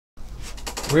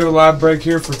We have a live break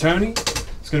here for Tony.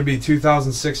 It's going to be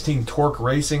 2016 Torque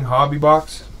Racing Hobby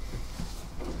Box.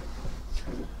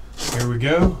 Here we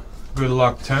go. Good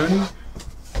luck, Tony.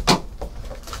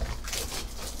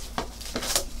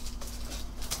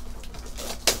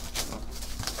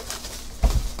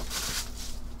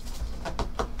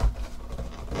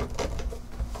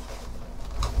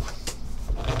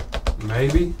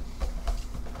 Maybe.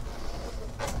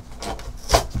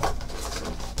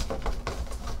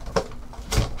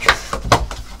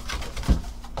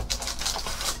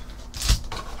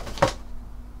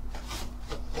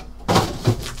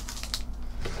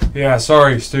 Yeah,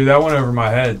 sorry, Stu, that went over my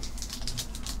head.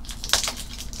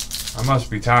 I must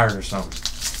be tired or something.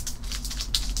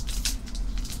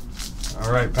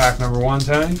 All right, pack number 1,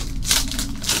 Tony.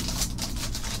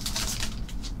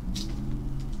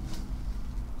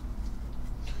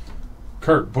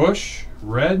 Kurt Busch,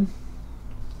 red.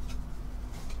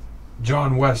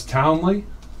 John West Townley.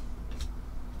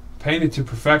 Painted to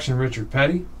Perfection, Richard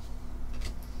Petty.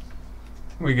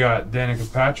 We got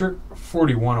Danica Patrick,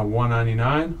 41 of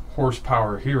 199,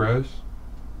 Horsepower Heroes.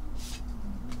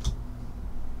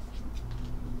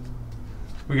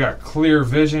 We got Clear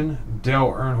Vision, Dale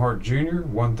Earnhardt Jr.,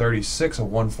 136 of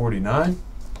 149.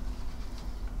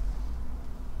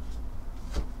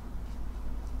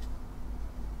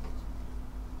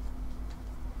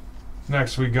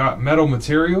 Next we got Metal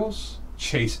Materials,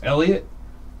 Chase Elliott,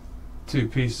 2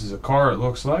 pieces of car it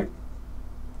looks like.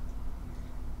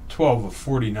 12 of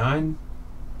 49,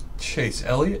 Chase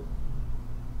Elliott.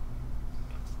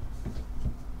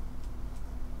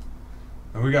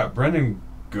 And we got Brendan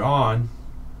Gaughan,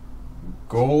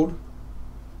 gold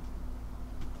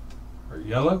or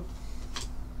yellow.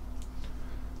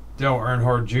 Dale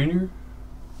Earnhardt Jr.,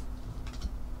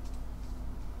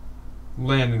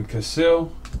 Landon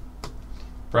Cassill,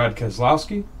 Brad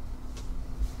Keselowski.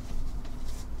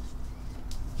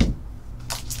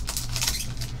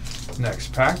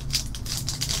 Next pack.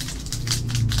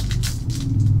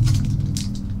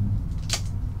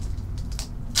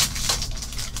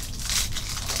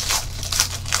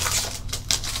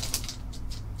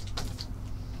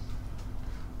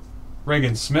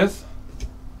 Reagan Smith,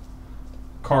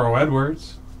 Carl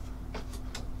Edwards,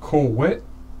 Cole Witt.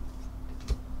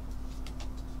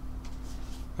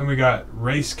 Then we got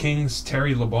Race Kings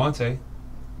Terry Labonte,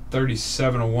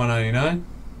 37 of 199.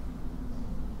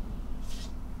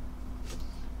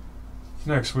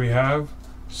 Next we have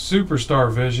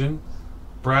Superstar Vision,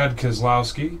 Brad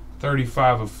Keselowski,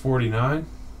 35 of 49.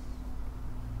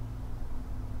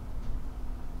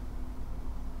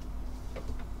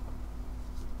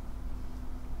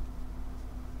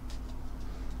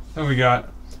 Then we got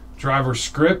Driver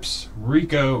Scripts,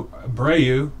 Rico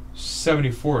Abreu,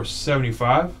 74 of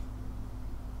 75.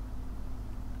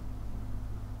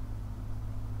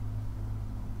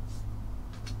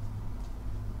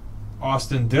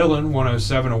 Austin Dillon,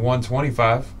 107 of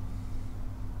 125.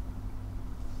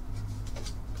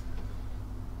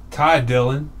 Ty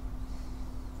Dillon,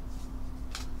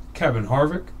 Kevin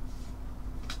Harvick,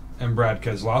 and Brad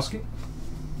Keselowski.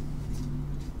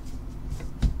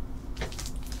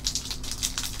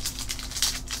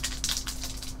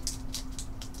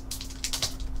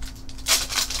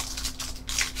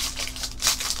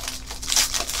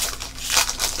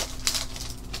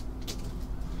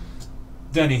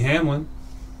 Denny Hamlin,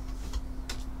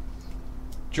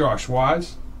 Josh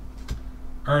Wise,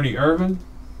 Ernie Irvan.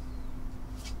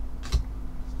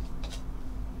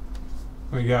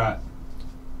 We got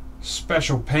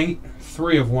Special Paint,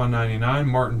 3 of 199,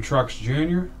 Martin Truex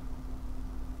Jr.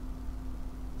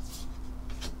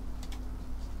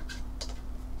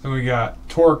 Then we got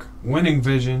Torque Winning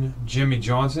Vision, Jimmy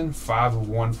Johnson, 5 of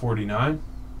 149.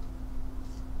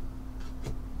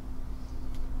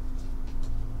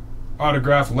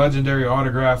 Autograph, Legendary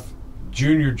Autograph,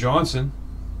 Junior Johnson.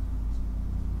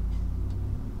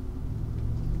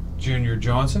 Junior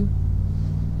Johnson.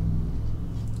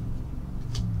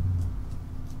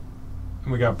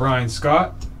 And we got Brian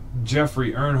Scott,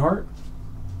 Jeffrey Earnhardt,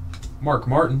 Mark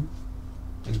Martin,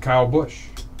 and Kyle Busch.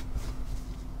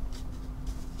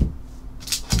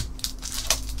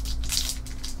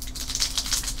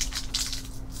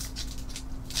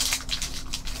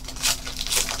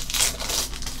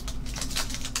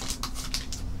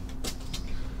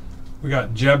 We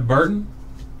got Jeb Burton,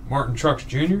 Martin Truex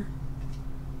Jr.,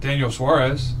 Daniel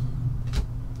Suarez,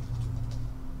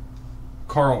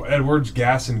 Carl Edwards,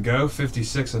 Gas and Go,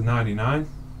 56 of 99.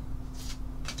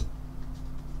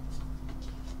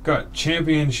 Got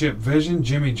Championship Vision,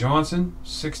 Jimmy Johnson,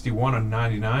 61 of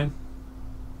 99.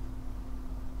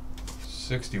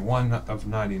 61 of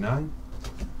 99.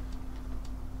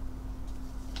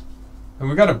 And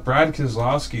we got a Brad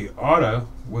Keselowski auto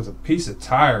with a piece of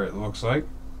tire, it looks like.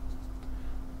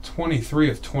 23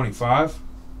 of 25.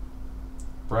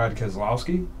 Brad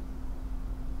Keselowski.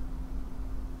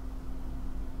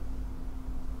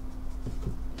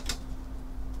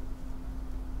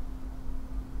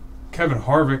 Kevin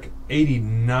Harvick,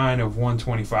 89 of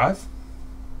 125.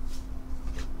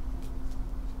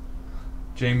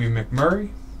 Jamie McMurray,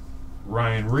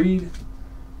 Ryan Reed,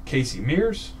 Casey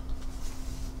Mears.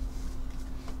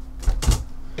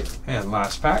 And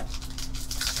last pack.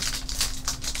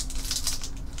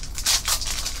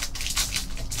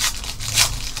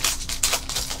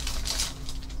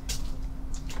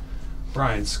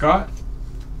 Brian Scott,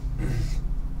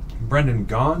 Brendan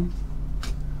Gaughan,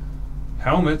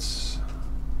 helmets,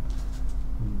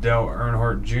 Dale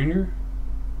Earnhardt Jr.,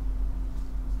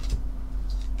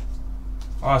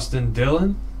 Austin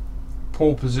Dillon,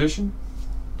 pole position,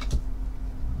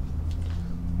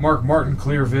 Mark Martin,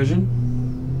 clear vision,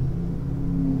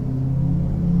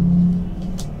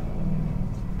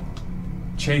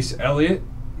 Chase Elliott,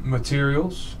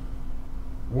 materials,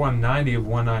 190 of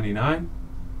 199.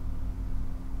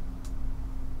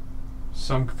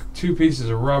 Two pieces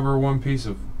of rubber, one piece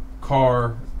of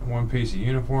car, one piece of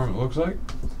uniform, it looks like.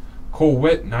 Cole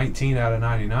Witt, 19 out of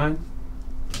 99.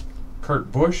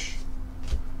 Kurt Busch,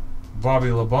 Bobby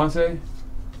Labonte,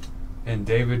 and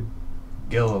David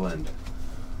Gilliland.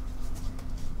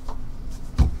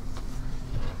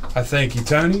 I thank you,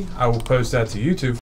 Tony. I will post that to YouTube.